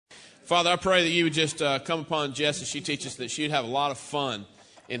Father, I pray that you would just come upon Jess as she teaches, that she'd have a lot of fun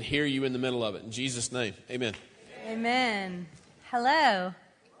and hear you in the middle of it. In Jesus' name, amen. Amen. Hello.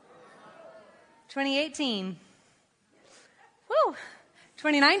 2018. Woo.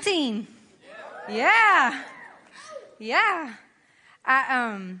 2019. Yeah.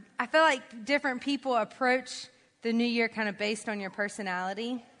 I feel like different people approach the new year kind of based on your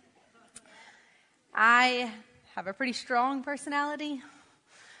personality. I have a pretty strong personality,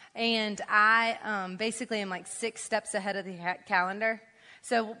 and I basically am like 6 steps ahead of the calendar.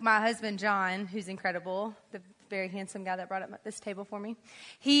 So my husband, John, who's incredible, the very handsome guy that brought up this table for me,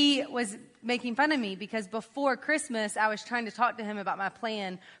 he was making fun of me because before Christmas, I was trying to talk to him about my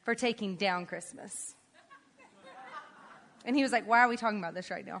plan for taking down Christmas. And he was like, why are we talking about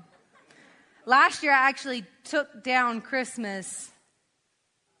this right now? Last year, I actually took down Christmas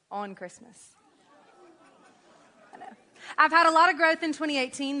on Christmas. I know. I've had a lot of growth in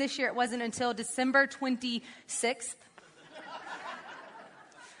 2018. This year, it wasn't until December 26th.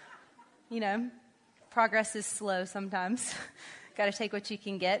 You know, progress is slow sometimes. Got to take what you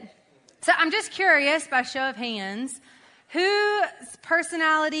can get. So I'm just curious, by show of hands, whose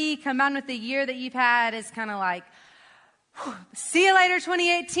personality combined with the year that you've had is kind of like, see you later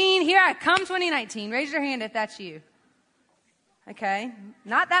 2018, here I come 2019. Raise your hand if that's you. Okay,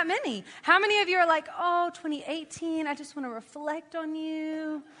 not that many. How many of you are like, oh, 2018, I just want to reflect on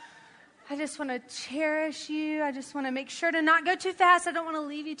you. I just want to cherish you. I just want to make sure to not go too fast. I don't want to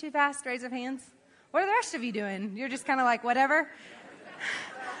leave you too fast. Raise your hands. What are the rest of you doing? You're just kind of like, whatever?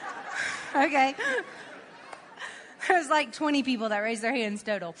 Okay. There's like 20 people that raised their hands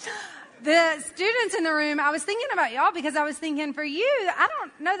total. The students in the room, I was thinking about y'all because I was thinking for you, I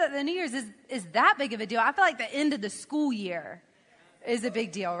don't know that the New Year's is that big of a deal. I feel like the end of the school year is a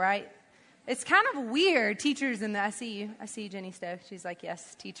big deal, right? It's kind of weird. Teachers in the, I see you, Jenny Stowe. She's like,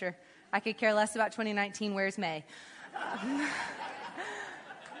 yes, teacher. I could care less about 2019. Where's May?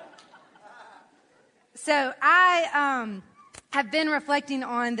 So I have been reflecting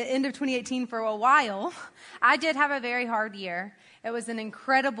on the end of 2018 for a while. I did have a very hard year. It was an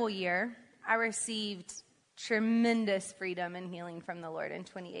incredible year. I received tremendous freedom and healing from the Lord in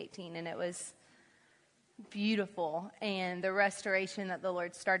 2018, and it was beautiful. And the restoration that the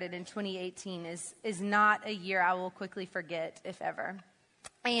Lord started in 2018 is not a year I will quickly forget, if ever.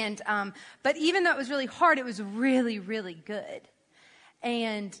 And but even though it was really hard, it was really, really good.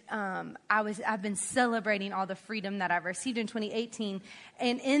 And I've been celebrating all the freedom that I've received in 2018.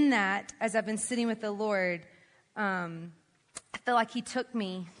 And in that, as I've been sitting with the Lord, I feel like he took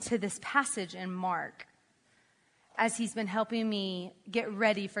me to this passage in Mark as he's been helping me get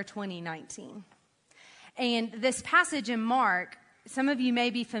ready for 2019. And this passage in Mark, some of you may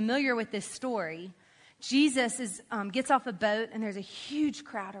be familiar with this story. Jesus gets off a boat, and there's a huge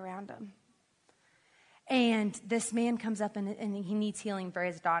crowd around him. And this man comes up, and he needs healing for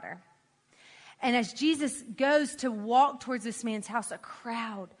his daughter. And as Jesus goes to walk towards this man's house, a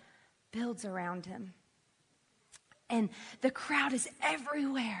crowd builds around him. And the crowd is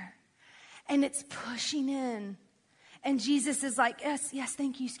everywhere. And it's pushing in. And Jesus is like, yes,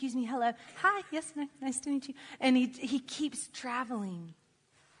 thank you, excuse me, hello. Hi, yes, nice to meet you. And he keeps traveling.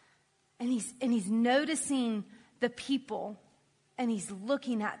 And he's noticing the people, and he's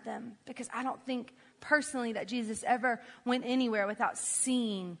looking at them, because I don't think personally that Jesus ever went anywhere without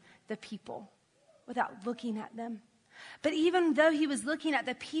seeing the people, without looking at them. But even though he was looking at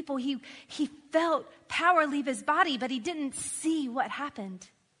the people, he felt power leave his body, but he didn't see what happened.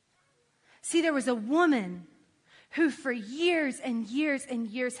 See, there was a woman who for years and years and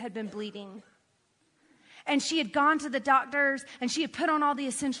years had been bleeding. And she had gone to the doctors, and she had put on all the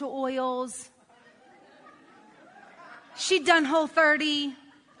essential oils. She'd done Whole30.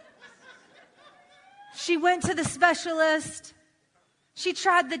 She went to the specialist. She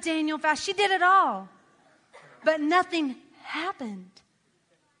tried the Daniel fast. She did it all. But nothing happened.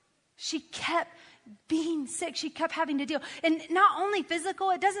 She kept being sick. She kept having to deal. And not only physical,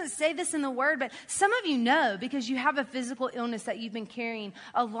 it doesn't say this in the word, but some of you know because you have a physical illness that you've been carrying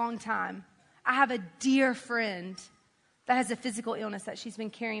a long time. I have a dear friend that has a physical illness that she's been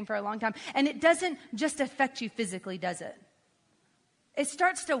carrying for a long time. And it doesn't just affect you physically, does it? It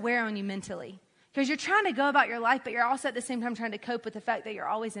starts to wear on you mentally. Because you're trying to go about your life, but you're also at the same time trying to cope with the fact that you're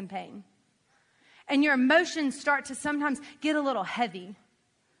always in pain. And your emotions start to sometimes get a little heavy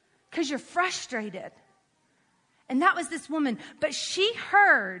because you're frustrated. And that was this woman. But she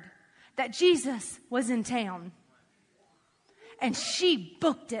heard that Jesus was in town. And she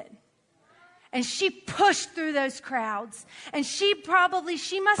booked it. And she pushed through those crowds. And she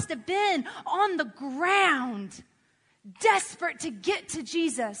must have been on the ground, desperate to get to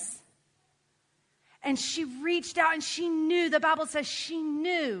Jesus. And she reached out and she knew, the Bible says she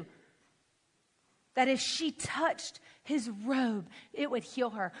knew that if she touched his robe, it would heal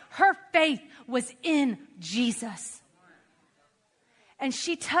her. Her faith was in Jesus. And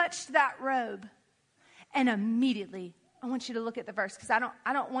she touched that robe. And immediately, I want you to look at the verse because I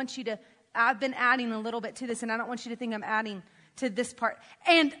don't want you to, I've been adding a little bit to this and I don't want you to think I'm adding to this part.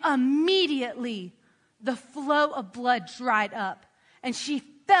 And immediately, the flow of blood dried up. And she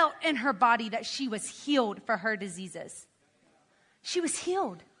felt in her body that she was healed for her diseases. She was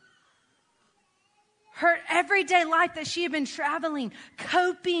healed. Her everyday life that she had been traveling,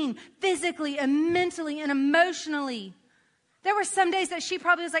 coping physically and mentally and emotionally. There were some days that she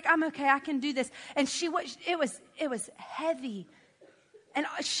probably was like, I'm okay, I can do this. And it was heavy. And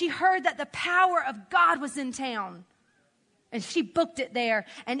she heard that the power of God was in town. And she booked it there.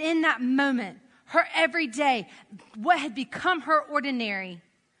 And in that moment, her everyday, what had become her ordinary,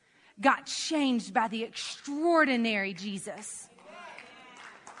 got changed by the extraordinary Jesus.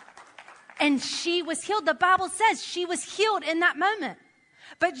 And she was healed. The Bible says she was healed in that moment.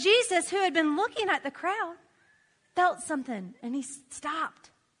 But Jesus, who had been looking at the crowd, felt something and he stopped.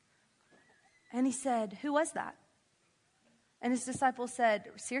 And he said, who was that? And his disciples said,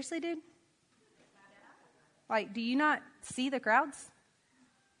 seriously, dude? Like, do you not see the crowds?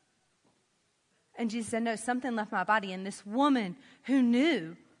 And Jesus said, no, something left my body. And this woman who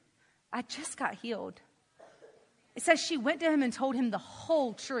knew, I just got healed. It says she went to him and told him the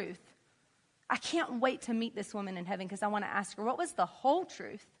whole truth. I can't wait to meet this woman in heaven because I want to ask her, what was the whole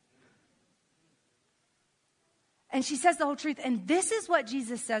truth? And she says the whole truth. And this is what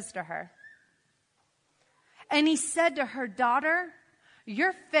Jesus says to her. And he said to her, daughter,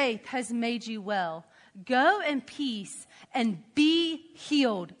 your faith has made you well. Go in peace and be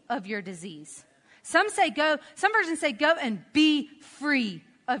healed of your disease. Some versions say go and be free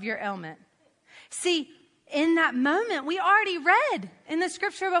of your ailment. See, in that moment, we already read in the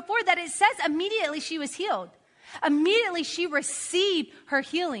scripture before that it says immediately she was healed. Immediately she received her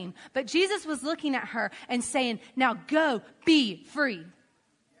healing. But Jesus was looking at her and saying, now go be free.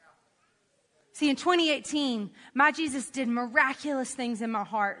 See, in 2018, my Jesus did miraculous things in my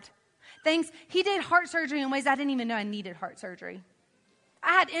heart. He did heart surgery in ways I didn't even know I needed heart surgery.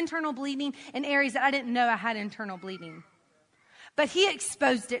 I had internal bleeding in areas that I didn't know I had internal bleeding. But he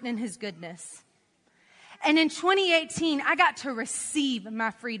exposed it in his goodness. And in 2018, I got to receive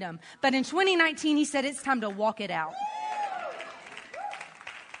my freedom. But in 2019, he said, it's time to walk it out.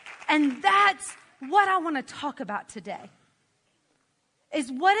 And that's what I want to talk about today.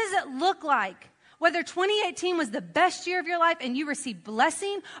 Is what does it look like? Whether 2018 was the best year of your life and you received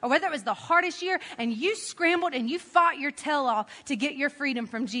blessing, or whether it was the hardest year and you scrambled and you fought your tail off to get your freedom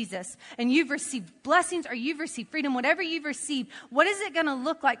from Jesus, and you've received blessings or you've received freedom, whatever you've received, what is it going to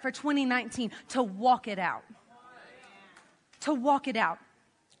look like for 2019 to walk it out? To walk it out.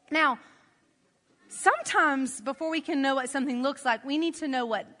 Now, sometimes before we can know what something looks like, we need to know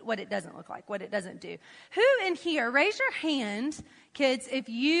what it doesn't look like, what it doesn't do. Who in here, raise your hand, kids, if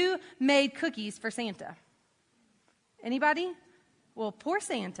you made cookies for Santa? Anybody? Well, poor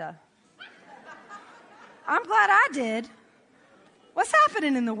Santa. I'm glad I did. What's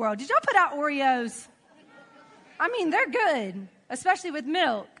happening in the world? Did y'all put out Oreos? I mean, they're good, especially with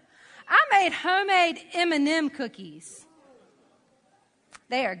milk. I made homemade M&M cookies.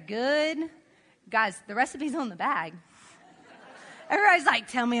 They are good. Guys, the recipe's on the bag. Everybody's like,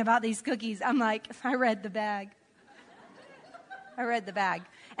 tell me about these cookies. I'm like, I read the bag.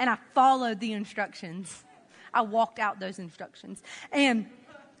 And I followed the instructions. I walked out those instructions. And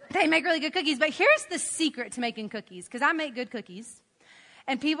they make really good cookies. But here's the secret to making cookies, because I make good cookies.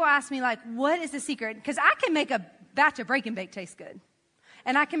 And people ask me, like, what is the secret? Because I can make a batch of break and bake taste good.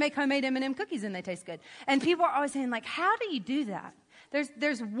 And I can make homemade M&M cookies and they taste good. And people are always saying, like, how do you do that?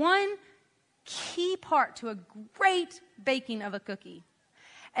 There's one key part to a great baking of a cookie.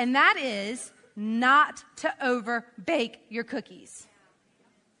 And that is not to over bake your cookies.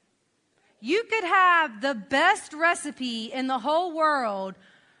 You could have the best recipe in the whole world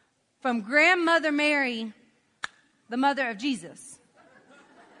from Grandmother Mary, the mother of Jesus.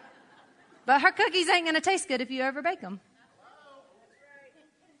 But her cookies ain't going to taste good if you over bake them.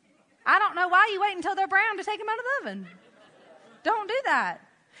 I don't know why you wait until they're brown to take them out of the oven. Don't do that.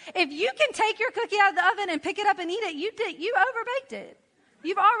 If you can take your cookie out of the oven and pick it up and eat it, you overbaked it.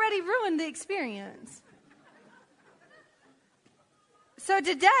 You've already ruined the experience. So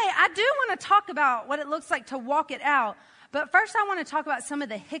today, I do want to talk about what it looks like to walk it out. But first, I want to talk about some of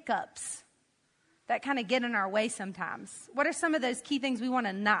the hiccups that kind of get in our way sometimes. What are some of those key things we want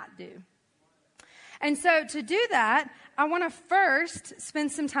to not do? And so to do that, I want to first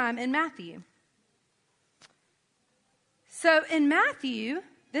spend some time in Matthew. So in Matthew,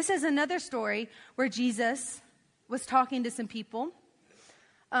 this is another story where Jesus was talking to some people,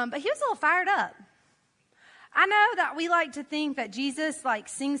 but he was a little fired up. I know that we like to think that Jesus like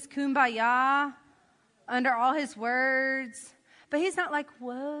sings Kumbaya under all his words, but he's not like,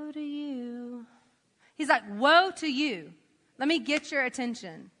 woe to you. He's like, woe to you. Let me get your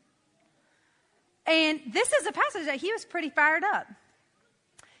attention. And this is a passage that he was pretty fired up.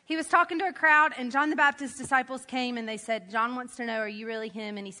 He was talking to a crowd, and John the Baptist's disciples came, and they said, John wants to know, are you really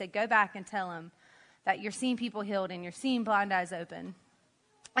him? And he said, go back and tell him that you're seeing people healed and you're seeing blind eyes open.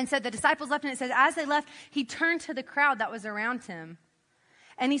 And so the disciples left, and it says, as they left, he turned to the crowd that was around him.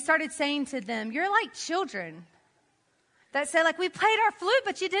 And he started saying to them, you're like children that say, like, we played our flute,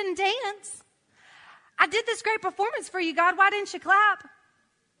 but you didn't dance. I did this great performance for you, God. Why didn't you clap?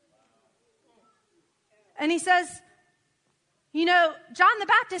 And he says, you know, John the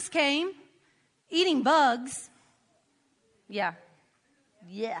Baptist came eating bugs. Yeah.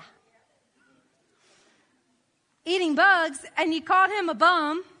 Eating bugs, and you called him a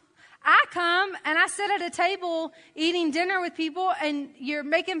bum. I come and I sit at a table eating dinner with people, and you're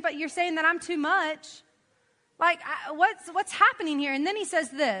saying that I'm too much. Like, what's happening here? And then he says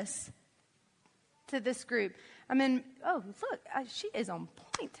this to this group. She is on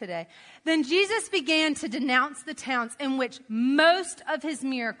point today. Then Jesus began to denounce the towns in which most of his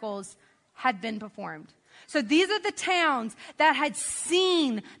miracles had been performed. So these are the towns that had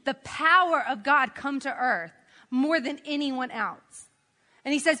seen the power of God come to earth more than anyone else.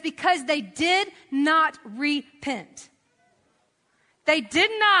 And he says, because they did not repent. They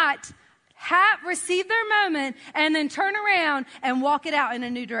did not receive their moment and then turn around and walk it out in a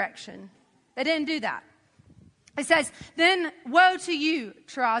new direction. They didn't do that. It says, then woe to you,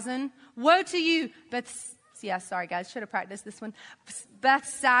 Chorazin. Woe to you, sorry guys, should have practiced this one.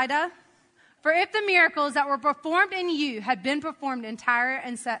 Bethsaida. For if the miracles that were performed in you had been performed in Tyre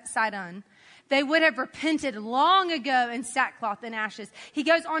and Sidon, they would have repented long ago in sackcloth and ashes. He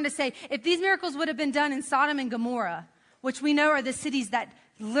goes on to say, if these miracles would have been done in Sodom and Gomorrah, which we know are the cities that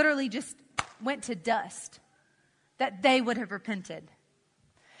literally just went to dust, that they would have repented.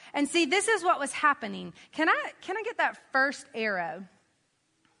 And see, this is what was happening. Can I get that first arrow?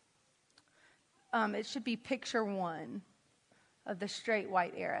 It should be picture 1 of the straight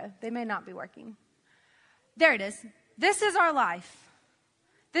white arrow. They may not be working. There it is. This is our life.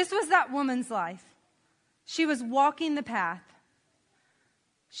 This was that woman's life. She was walking the path.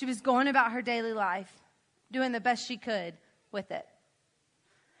 She was going about her daily life, doing the best she could with it.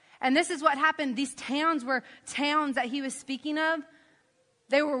 And this is what happened. These towns were towns that he was speaking of.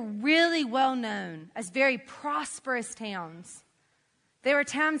 They were really well known as very prosperous towns. They were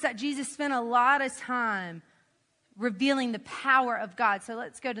towns that Jesus spent a lot of time revealing the power of God. So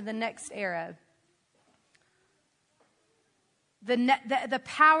let's go to the next arrow. The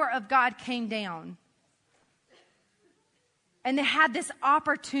power of God came down. And they had this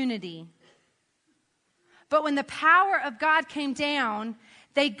opportunity. But when the power of God came down,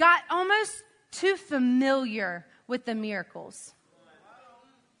 they got almost too familiar with the miracles.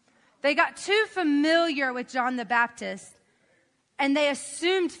 They got too familiar with John the Baptist, and they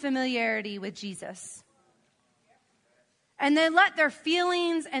assumed familiarity with Jesus. And they let their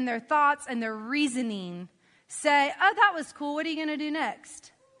feelings and their thoughts and their reasoning say, oh, that was cool. What are you going to do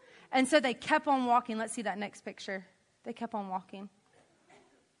next? And so they kept on walking. Let's see that next picture. They kept on walking.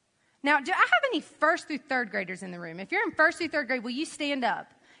 Now, do I have any first through third graders in the room? If you're in first through third grade, will you stand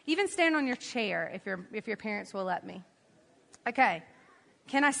up? Even stand on your chair if your parents will let me. Okay.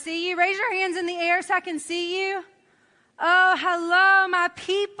 Can I see you? Raise your hands in the air so I can see you. Oh, hello, my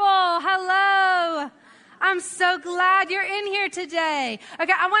people. Hello. I'm so glad you're in here today.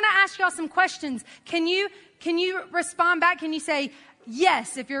 Okay, I want to ask y'all some questions. Can you respond back? Can you say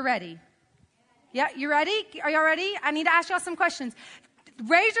yes if you're ready? Yeah, you ready? Are y'all ready? I need to ask y'all some questions.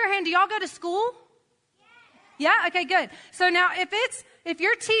 Raise your hand. Do y'all go to school? Yeah? Okay, good. So now if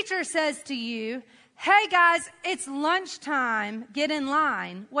your teacher says to you, hey guys, it's lunchtime, get in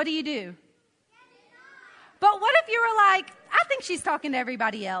line, what do? But what if you were like, I think she's talking to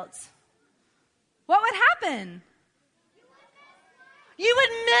everybody else? What would happen? You would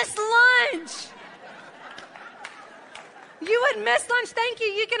miss lunch. You would miss lunch. Thank you.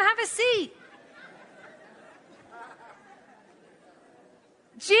 You can have a seat.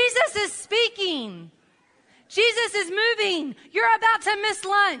 Jesus is speaking. Jesus is moving. You're about to miss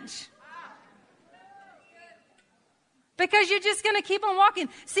lunch. Because you're just going to keep on walking.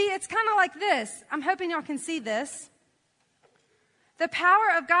 See, it's kind of like this. I'm hoping y'all can see this. The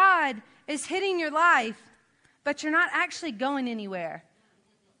power of God is hitting your life, but you're not actually going anywhere.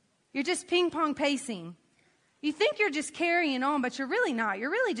 You're just ping-pong pacing. You think you're just carrying on, but you're really not.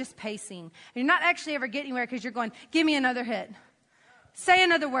 You're really just pacing. And you're not actually ever getting anywhere because you're going, give me another hit. Say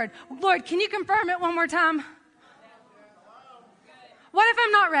another word. Lord, can you confirm it one more time? What if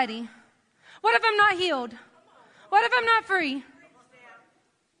I'm not ready? What if I'm not healed? What if I'm not free?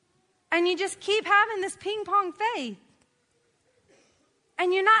 And you just keep having this ping pong faith.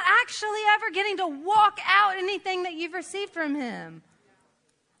 And you're not actually ever getting to walk out anything that you've received from him.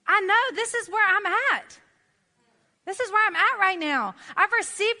 I know this is where I'm at. This is where I'm at right now. I've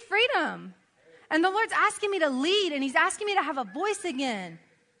received freedom. And the Lord's asking me to lead, and he's asking me to have a voice again.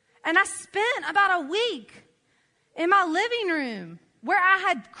 And I spent about a week in my living room where I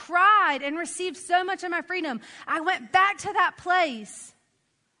had cried and received so much of my freedom. I went back to that place.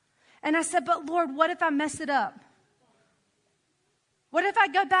 And I said, but Lord, what if I mess it up? What if I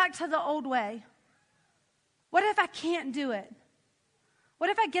go back to the old way? What if I can't do it? What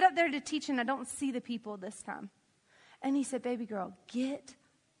if I get up there to teach and I don't see the people this time? And he said, baby girl, get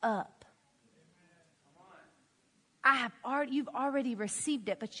up. You've already received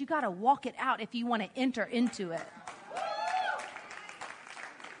it, but you got to walk it out if you want to enter into it.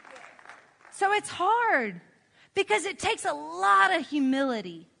 So it's hard because it takes a lot of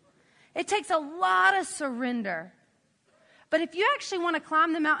humility. It takes a lot of surrender. But if you actually want to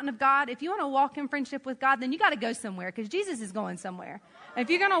climb the mountain of God, if you want to walk in friendship with God, then you got to go somewhere because Jesus is going somewhere. And if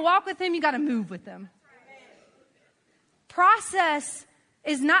you're going to walk with him, you got to move with him. Process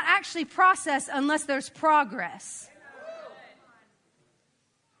is not actually process unless there's progress.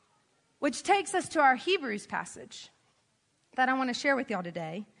 Which takes us to our Hebrews passage that I want to share with y'all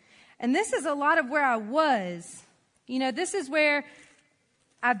today. And this is a lot of where I was. You know, this is where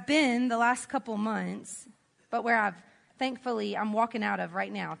I've been the last couple months, but where I'm walking out of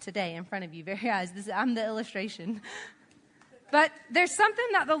right now, today, in front of you, very eyes. I'm the illustration. But there's something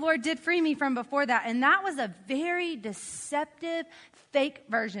that the Lord did free me from before that, and that was a very deceptive, fake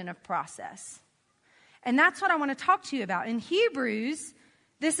version of process. And that's what I want to talk to you about. In Hebrews,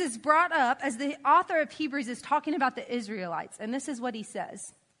 this is brought up as the author of Hebrews is talking about the Israelites, and this is what he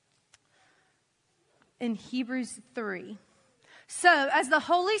says in Hebrews 3. So, as the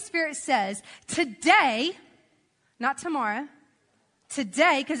Holy Spirit says, today, not tomorrow,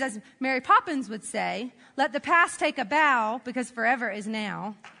 today, because as Mary Poppins would say, let the past take a bow because forever is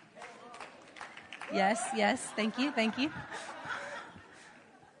now. Yes, thank you.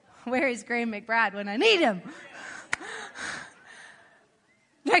 Where is Graham McBride when I need him?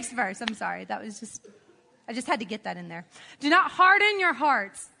 Next verse, I'm sorry. I just had to get that in there. Do not harden your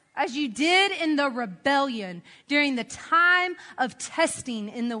hearts as you did in the rebellion during the time of testing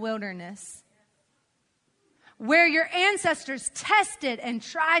in the wilderness, where your ancestors tested and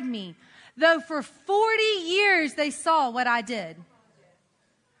tried me, though for 40 years they saw what I did.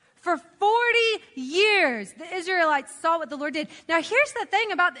 For 40 years, the Israelites saw what the Lord did. Now, here's the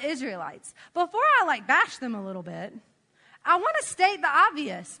thing about the Israelites. Before I bash them a little bit, I want to state the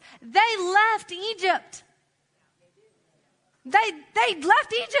obvious. They left Egypt. They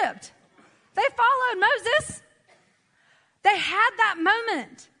left Egypt. They followed Moses. They had that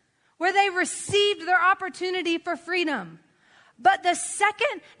moment where they received their opportunity for freedom. But the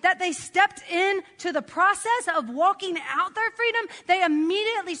second that they stepped into the process of walking out their freedom, they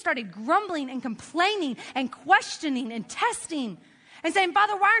immediately started grumbling and complaining and questioning and testing and saying,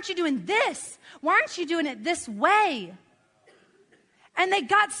 Father, why aren't you doing this? Why aren't you doing it this way? And they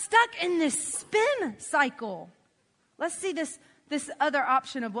got stuck in this spin cycle. Let's see this other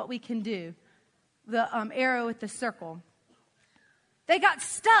option of what we can do. The arrow with the circle. They got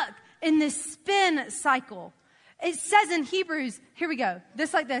stuck in this spin cycle. It says in Hebrews, here we go,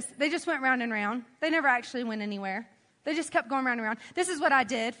 this like this. They just went round and round. They never actually went anywhere. They just kept going round and round. This is what I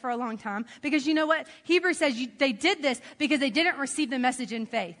did for a long time. Because you know what? Hebrews says they did this because they didn't receive the message in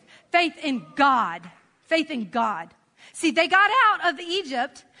faith. Faith in God. Faith in God. See, they got out of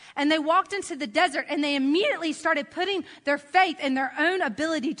Egypt and they walked into the desert and they immediately started putting their faith in their own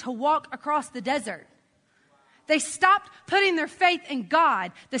ability to walk across the desert. They stopped putting their faith in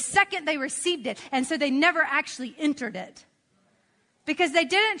God the second they received it. And so they never actually entered it. Because they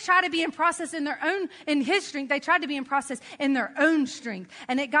didn't try to be in process in his strength. They tried to be in process in their own strength.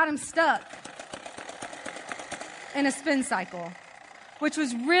 And it got them stuck in a spin cycle, which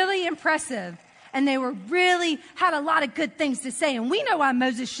was really impressive. And they had a lot of good things to say. And we know why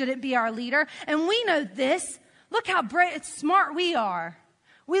Moses shouldn't be our leader. And we know this. Look how smart we are.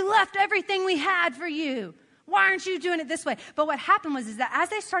 We left everything we had for you. Why aren't you doing it this way? But what happened was that as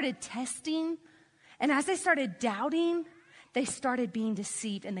they started testing and as they started doubting, they started being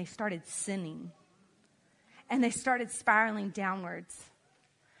deceived and they started sinning. And they started spiraling downwards.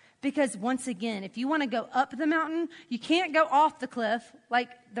 Because once again, if you want to go up the mountain, you can't go off the cliff like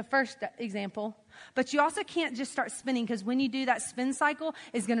the first example. But you also can't just start spinning, because when you do, that spin cycle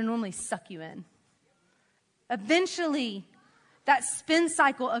is going to normally suck you in. Eventually, that spin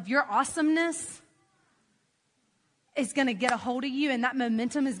cycle of your awesomeness is going to get a hold of you, and that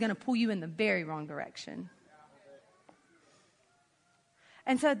momentum is going to pull you in the very wrong direction.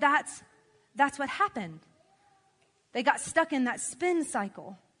 And so that's what happened. They got stuck in that spin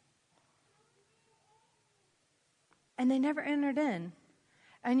cycle. And they never entered in.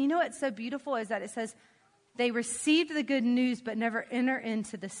 And you know what's so beautiful is that it says they received the good news but never enter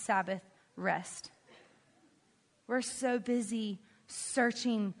into the Sabbath rest. We're so busy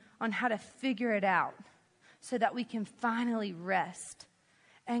searching on how to figure it out so that we can finally rest.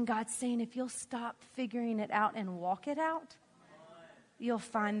 And God's saying, if you'll stop figuring it out and walk it out, you'll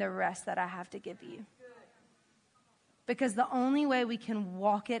find the rest that I have to give you. Because the only way we can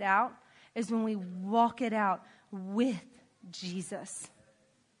walk it out is when we walk it out with Jesus.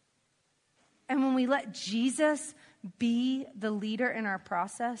 And when we let Jesus be the leader in our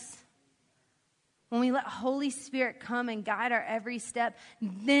process, when we let Holy Spirit come and guide our every step,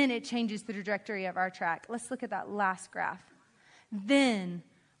 then it changes the trajectory of our track. Let's look at that last graph. Then,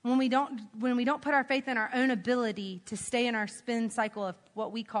 when we don't put our faith in our own ability to stay in our spin cycle of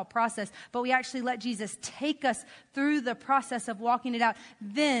what we call process, but we actually let Jesus take us through the process of walking it out,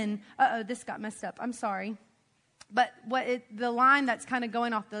 then, this got messed up. I'm sorry. But the line that's kind of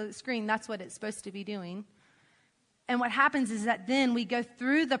going off the screen, that's what it's supposed to be doing. And what happens is that then we go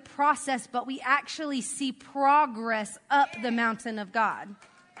through the process, but we actually see progress up the mountain of God.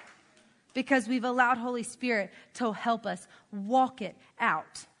 Because we've allowed Holy Spirit to help us walk it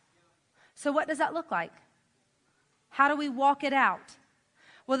out. So what does that look like? How do we walk it out?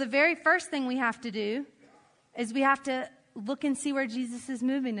 Well, the very first thing we have to do is we have to look and see where Jesus is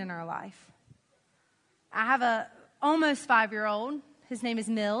moving in our life. I have a almost 5-year-old. His name is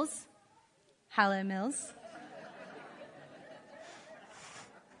Mills. Hello, Mills.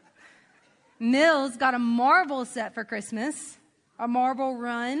 Mills got a marble set for Christmas, a marble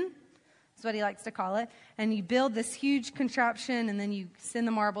run. That's what he likes to call it. And you build this huge contraption, and then you send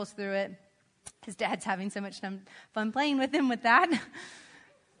the marbles through it. His dad's having so much fun playing with him with that.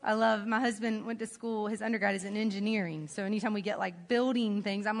 My husband went to school, his undergrad is in engineering. So anytime we get like building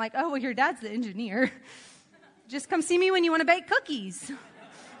things, I'm like, oh, well, your dad's the engineer. Just come see me when you want to bake cookies.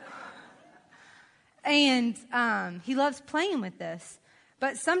 And he loves playing with this.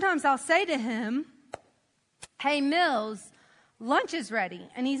 But sometimes I'll say to him, hey, Mills, lunch is ready.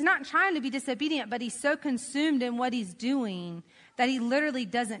 And he's not trying to be disobedient, but he's so consumed in what he's doing that he literally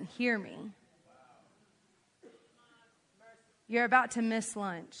doesn't hear me. You're about to miss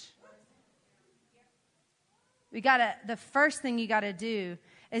lunch. The first thing you got to do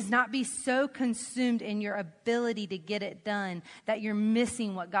is not be so consumed in your ability to get it done that you're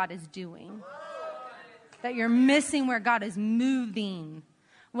missing what God is doing. That you're missing where God is moving.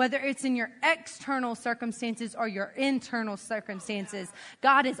 Whether it's in your external circumstances or your internal circumstances,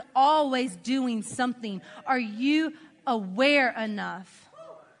 God is always doing something. Are you aware enough?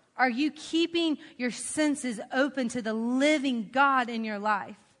 Are you keeping your senses open to the living God in your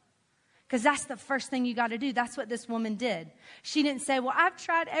life? Because that's the first thing you got to do. That's what this woman did. She didn't say, well, I've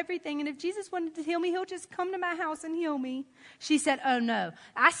tried everything, and if Jesus wanted to heal me, he'll just come to my house and heal me. She said, oh, no.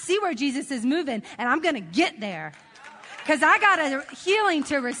 I see where Jesus is moving, and I'm going to get there. Because I got a healing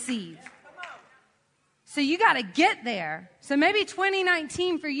to receive. So you got to get there. So maybe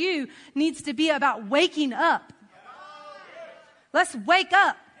 2019 for you needs to be about waking up. Let's wake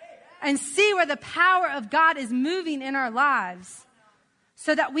up and see where the power of God is moving in our lives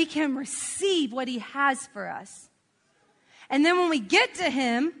so that we can receive what he has for us. And then when we get to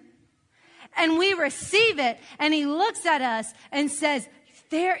him and we receive it and he looks at us and says,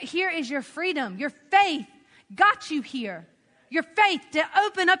 here is your freedom, your faith. Got you here. Your faith to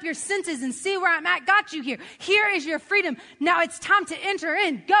open up your senses and see where I'm at got you here. Here is your freedom. Now it's time to enter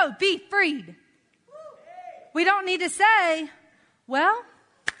in. Go, be freed. We don't need to say, well,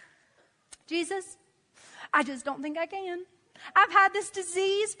 Jesus, I just don't think I can. I've had this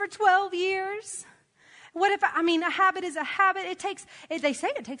disease for 12 years. What if, a habit is a habit. They say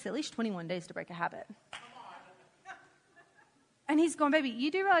it takes at least 21 days to break a habit. And he's going, baby, you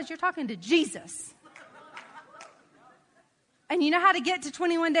do realize you're talking to Jesus. And you know how to get to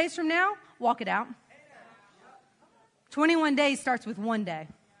 21 days from now? Walk it out. 21 days starts with 1 day.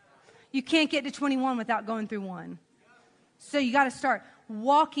 You can't get to 21 without going through one. So you got to start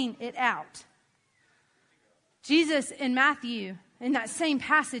walking it out. Jesus in Matthew, in that same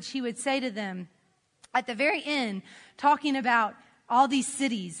passage, he would say to them at the very end, talking about all these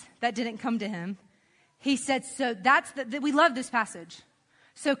cities that didn't come to him, he said, so we love this passage.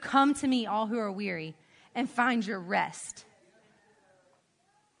 So come to me, all who are weary, and find your rest.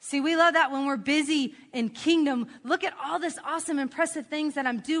 See, we love that when we're busy in kingdom. Look at all this awesome, impressive things that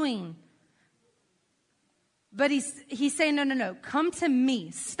I'm doing. But he's saying, no. Come to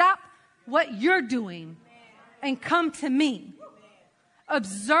me. Stop what you're doing and come to me.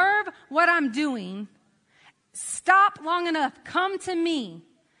 Observe what I'm doing. Stop long enough. Come to me.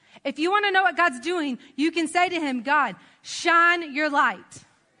 If you want to know what God's doing, you can say to him, God, shine your light.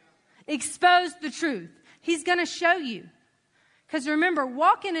 Expose the truth. He's going to show you. Because remember,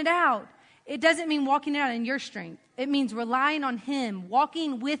 walking it out, it doesn't mean walking it out in your strength. It means relying on him,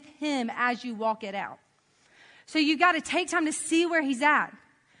 walking with him as you walk it out. So you got to take time to see where he's at.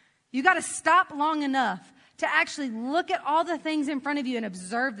 You got to stop long enough to actually look at all the things in front of you and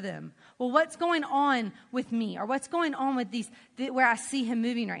observe them. Well, what's going on with me? Or what's going on with where I see him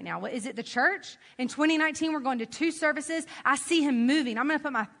moving right now? Is it the church? In 2019, we're going to 2 services. I see him moving. I'm going to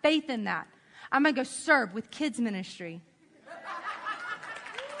put my faith in that. I'm going to go serve with kids ministry.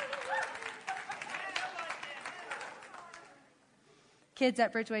 Kids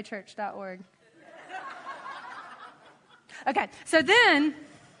at bridgewaychurch.org. Okay, so then,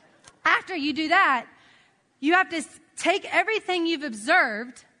 after you do that, you have to take everything you've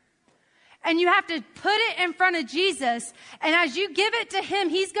observed and you have to put it in front of Jesus. And as you give it to him,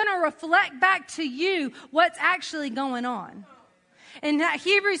 he's going to reflect back to you what's actually going on. In that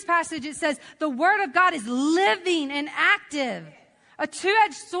Hebrews passage, it says, the word of God is living and active, a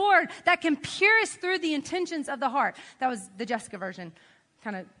two-edged sword that can pierce through the intentions of the heart. That was the Jessica version.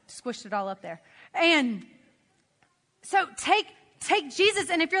 Kind of squished it all up there. And so take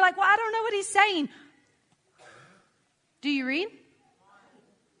Jesus, and if you're like, well, I don't know what he's saying. Do you read?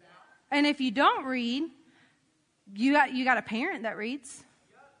 And if you don't read, you got a parent that reads.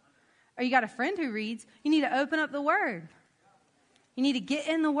 Or you got a friend who reads. You need to open up the Word. You need to get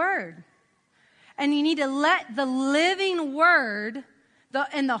in the Word. And you need to let the living Word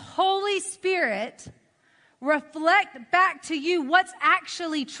and the Holy Spirit reflect back to you what's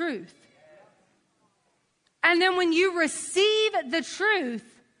actually truth. And then when you receive the truth,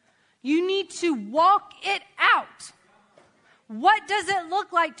 you need to walk it out. What does it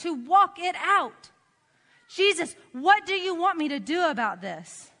look like to walk it out? Jesus, what do you want me to do about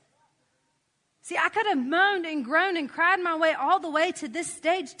this? See, I could have moaned and groaned and cried my way all the way to this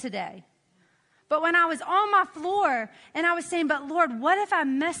stage today. But when I was on my floor and I was saying, but Lord, what if I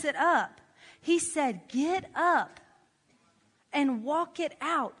mess it up? He said, get up and walk it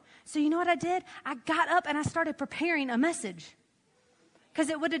out. So you know what I did? I got up and I started preparing a message. Because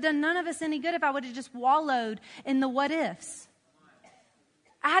it would have done none of us any good if I would have just wallowed in the what ifs.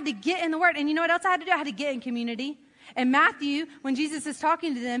 I had to get in the Word. And you know what else I had to do? I had to get in community. And Matthew, when Jesus is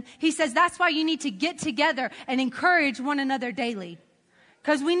talking to them, he says that's why you need to get together and encourage one another daily.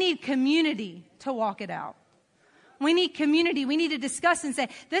 Because we need community to walk it out. We need community. We need to discuss and say,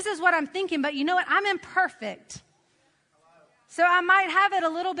 this is what I'm thinking, but you know what? I'm imperfect. So I might have it a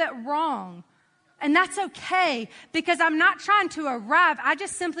little bit wrong. And that's okay, because I'm not trying to arrive. I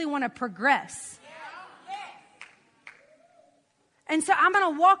just simply want to progress. And so I'm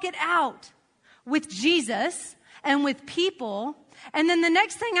going to walk it out with Jesus and with people. And then the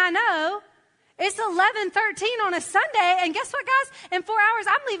next thing I know, it's 11:13 on a Sunday. And guess what, guys? In 4 hours,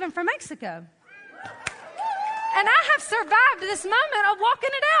 I'm leaving for Mexico. And I have survived this moment of walking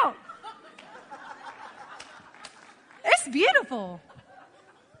it out. It's beautiful.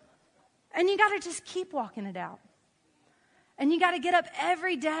 And you got to just keep walking it out. And you got to get up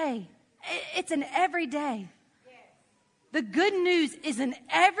every day. It's an everyday. The good news is an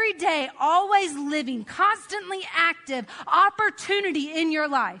everyday, always living, constantly active opportunity in your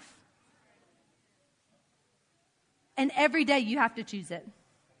life. And every day you have to choose it.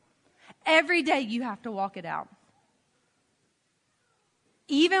 Every day you have to walk it out.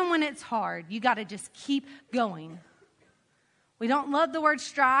 Even when it's hard, you got to just keep going. We don't love the word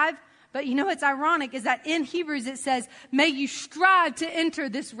strive, but you know what's ironic is that in Hebrews it says, may you strive to enter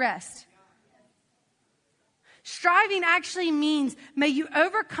this rest. Striving actually means may you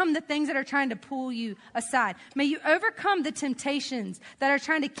overcome the things that are trying to pull you aside. May you overcome the temptations that are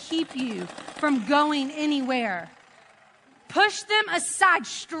trying to keep you from going anywhere. Push them aside.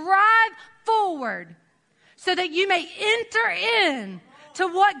 Strive forward so that you may enter in to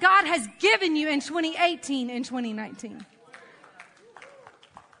what God has given you in 2018 and 2019.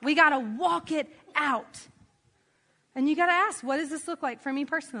 We got to walk it out. And you got to ask, what does this look like for me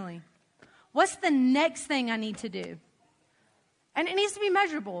personally? What's the next thing I need to do? And it needs to be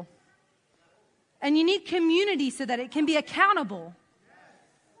measurable. And you need community so that it can be accountable.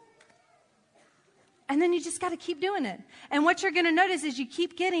 And then you just got to keep doing it. And what you're going to notice is as you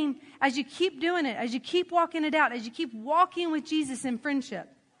keep doing it, as you keep walking it out, as you keep walking with Jesus in friendship,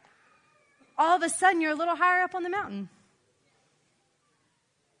 all of a sudden you're a little higher up on the mountain.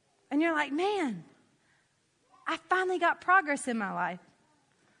 And you're like, man, I finally got progress in my life.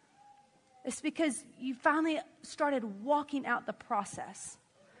 It's because you finally started walking out the process.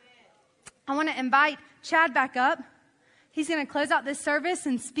 I want to invite Chad back up. He's going to close out this service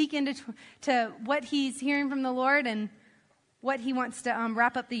and speak into to what he's hearing from the Lord and what he wants to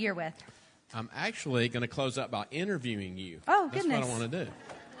wrap up the year with. I'm actually going to close out by interviewing you. Oh, That's goodness. what I want to do.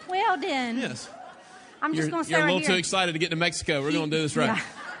 Well, then. Yes. I'm just going to stay You're a right little here. too excited to get to Mexico. We're going to do this right.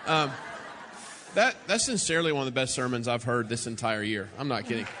 Yeah. That's sincerely one of the best sermons I've heard this entire year. I'm not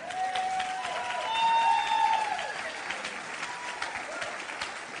kidding.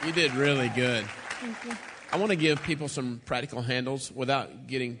 You did really good. Thank you. I want to give people some practical handles without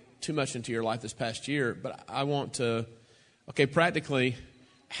getting too much into your life this past year, but I want to, practically,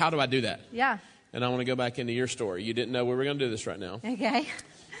 how do I do that? Yeah. And I want to go back into your story. You didn't know we were going to do this right now. Okay.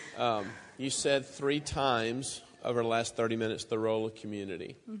 You said 3 times over the last 30 minutes the role of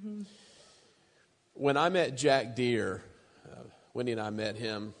community. Mm-hmm. When I met Jack Deere, Wendy and I met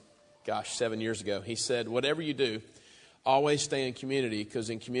him, 7 years ago. He said, whatever you do, always stay in community, because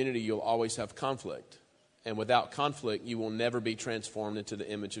in community you'll always have conflict. And without conflict, you will never be transformed into the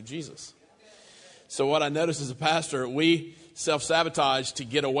image of Jesus. So what I noticed as a pastor, we self-sabotage to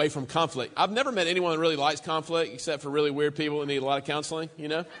get away from conflict. I've never met anyone that really likes conflict, except for really weird people that need a lot of counseling,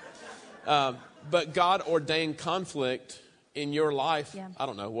 But God ordained conflict in your life, Yeah. I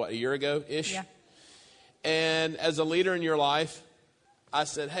don't know, a year ago-ish? Yeah. And as a leader in your life, I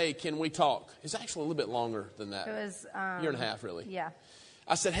said, hey, can we talk? It's actually a little bit longer than that. It was year and a half, really. Yeah.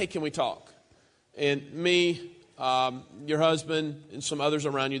 I said, hey, can we talk? And me, your husband, and some others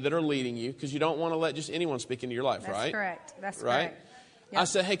around you that are leading you, because you don't want to let just anyone speak into your life, That's right? correct. That's right? correct. Yep. I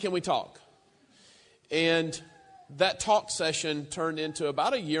said, hey, can we talk? And that talk session turned into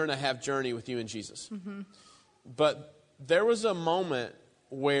about a year and a half journey with you and Jesus. Mm-hmm. But there was a moment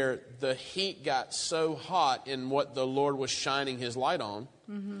where the heat got so hot in what the Lord was shining his light on,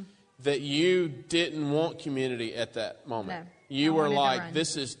 Mm-hmm. that you didn't want community at that moment. No, you I were wanted to like, run.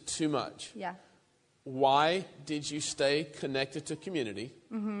 this is too much. Yeah. Why did you stay connected to community?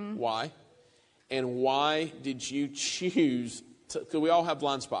 Mm-hmm. Why? And why did you choose to, because we all have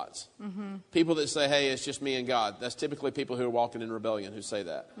blind spots. Mm-hmm. People that say, hey, it's just me and God. That's typically people who are walking in rebellion who say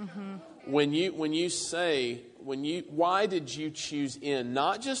that. Mm-hmm. Why did you choose in,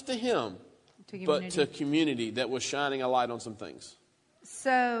 not just to him, but to community that was shining a light on some things?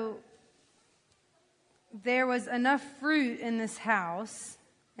 So there was enough fruit in this house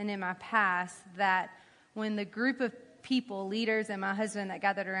and in my past that when the group of people, leaders and my husband that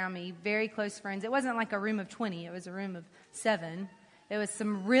gathered around me, very close friends, it wasn't like a room of 20, it was a room of 7. It was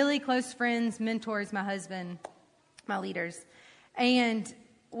some really close friends, mentors, my husband, my leaders. And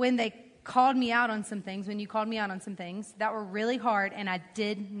when they called me out on some things, when you called me out on some things that were really hard and I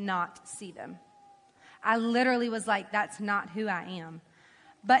did not see them. I literally was like, that's not who I am.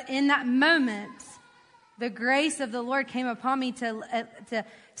 But in that moment, the grace of the Lord came upon me to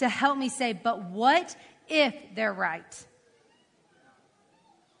help me say, but what if they're right?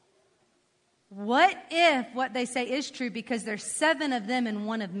 What if what they say is true, because there's 7 of them and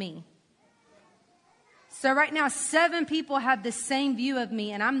 1 of me? So right now, 7 people have the same view of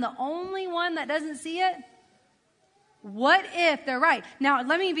me, and I'm the only one that doesn't see it. What if they're right? Now,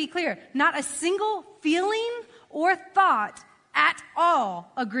 let me be clear. Not a single feeling or thought at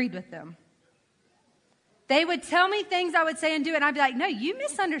all agreed with them. They would tell me things I would say and do, and I'd be like, no, you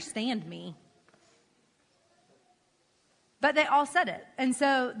misunderstand me. But they all said it. And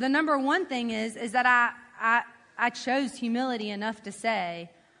so the number one thing is that I chose humility enough to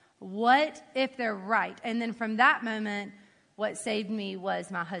say, what if they're right? And then from that moment, what saved me was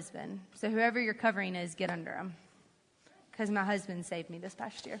my husband. So whoever your covering is, get under him. Because my husband saved me this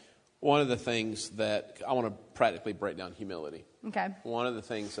past year. One of the things that I want to practically break down humility. Okay. One of the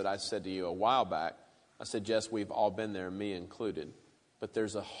things that I said to you a while back, I said, Jess, we've all been there, me included. But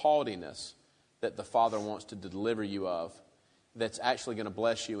there's a haughtiness that the Father wants to deliver you of that's actually going to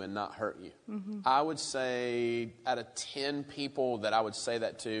bless you and not hurt you. Mm-hmm. I would say out of 10 people that I would say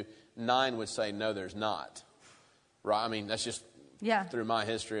that to, 9 would say, no, there's not. Right? I mean, that's just through my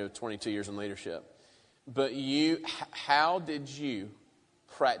history of 22 years in leadership. But how did you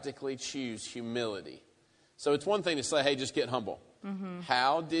practically choose humility? So it's one thing to say, hey, just get humble. Mm-hmm.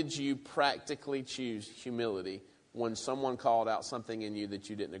 How did you practically choose humility when someone called out something in you that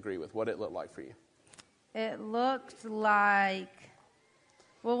you didn't agree with? What did it look like for you? It looked like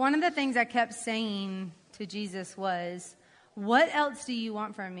Well, one of the things I kept saying to Jesus was, what else do you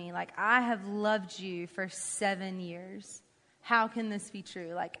want from me? Like, I have loved you for 7 years. How can this be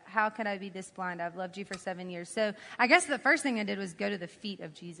true? Like, how could I be this blind? I've loved you for 7 years. So I guess the first thing I did was go to the feet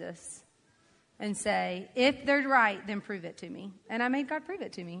of Jesus and say, if they're right, then prove it to me. And I made God prove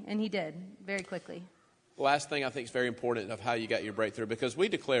it to me. And he did very quickly. Last thing I think is very important of how you got your breakthrough, because we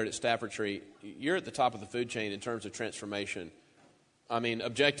declared at Staff Retreat, you're at the top of the food chain in terms of transformation. I mean,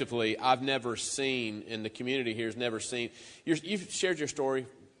 objectively, I've never seen, and the community here has never seen. You've shared your story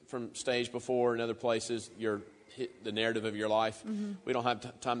from stage before and other places, the narrative of your life. Mm-hmm. We don't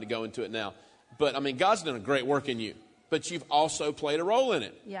have time to go into it now. But, I mean, God's done a great work in you. But you've also played a role in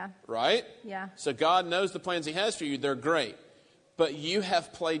it. Yeah. Right? Yeah. So God knows the plans he has for you. They're great. But you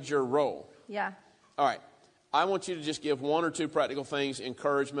have played your role. Yeah. All right. I want you to just give one or two practical things,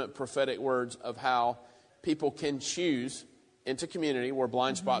 encouragement, prophetic words of how people can choose into community where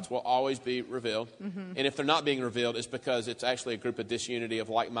blind spots will always be revealed. Mm-hmm. And if they're not being revealed, it's because it's actually a group of disunity, of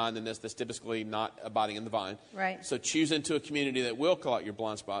like-mindedness that's typically not abiding in the vine. Right. So choose into a community that will call out your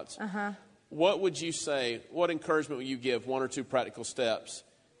blind spots. Uh-huh. What would you say, what encouragement would you give, one or two practical steps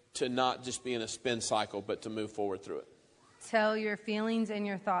to not just be in a spin cycle, but to move forward through it? Tell your feelings and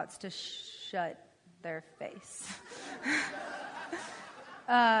your thoughts to shut their face.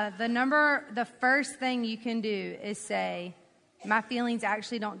 The first thing you can do is say, my feelings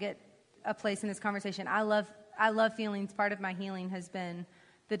actually don't get a place in this conversation. I love feelings. Part of my healing has been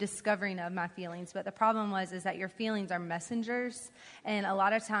the discovering of my feelings. But the problem is that your feelings are messengers. And a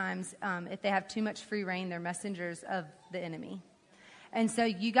lot of times, if they have too much free reign, they're messengers of the enemy. And so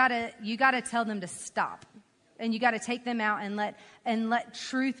you gotta tell them to stop. And you gotta take them out and let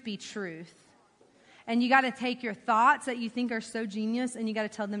truth be truth. And you got to take your thoughts that you think are so genius, and you got to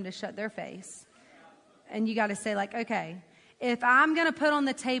tell them to shut their face. And you got to say, like, okay, if I'm going to put on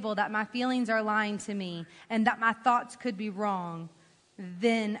the table that my feelings are lying to me and that my thoughts could be wrong,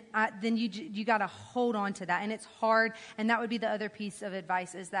 then you got to hold on to that. And it's hard. And that would be the other piece of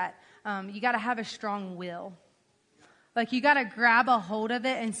advice, is that you got to have a strong will. Like, you got to grab a hold of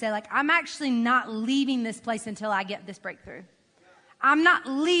it and say, like, I'm actually not leaving this place until I get this breakthrough. I'm not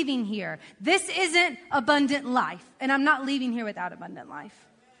leaving here. This isn't abundant life, and I'm not leaving here without abundant life.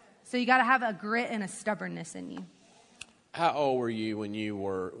 So you got to have a grit and a stubbornness in you. How old were you when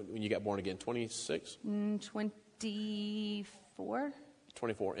you got born again? 26? 24.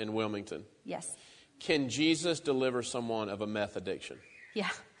 24 in Wilmington. Yes. Can Jesus deliver someone of a meth addiction? Yeah.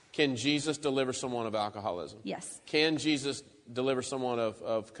 Can Jesus deliver someone of alcoholism? Yes. Can Jesus deliver someone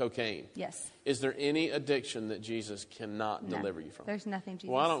of cocaine? Yes. Is there any addiction that Jesus cannot deliver you from? There's nothing Jesus.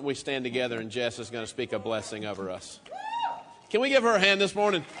 Why don't we stand together, and Jess is going to speak a blessing over us. Can we give her a hand this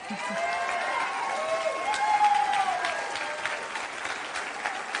morning?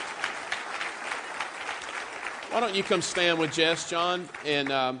 Why don't you come stand with Jess, John? And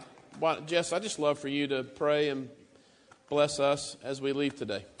Jess, I'd just love for you to pray and bless us as we leave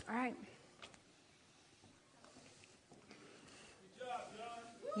today. All right.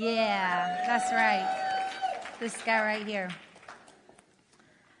 Yeah, that's right. This guy right here.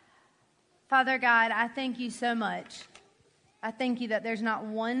 Father God, I thank you so much. I thank you that there's not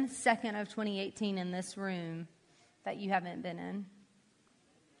 1 second of 2018 in this room that you haven't been in.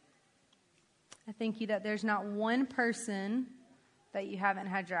 I thank you that there's not one person that you haven't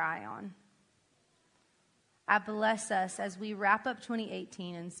had your eye on. I bless us as we wrap up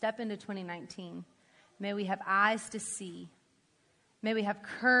 2018 and step into 2019. May we have eyes to see. May we have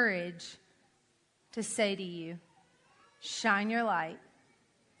courage to say to you, shine your light,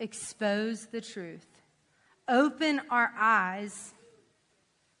 expose the truth, open our eyes,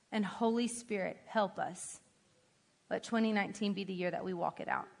 and Holy Spirit, help us. Let 2019 be the year that we walk it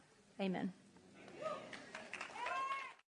out. Amen.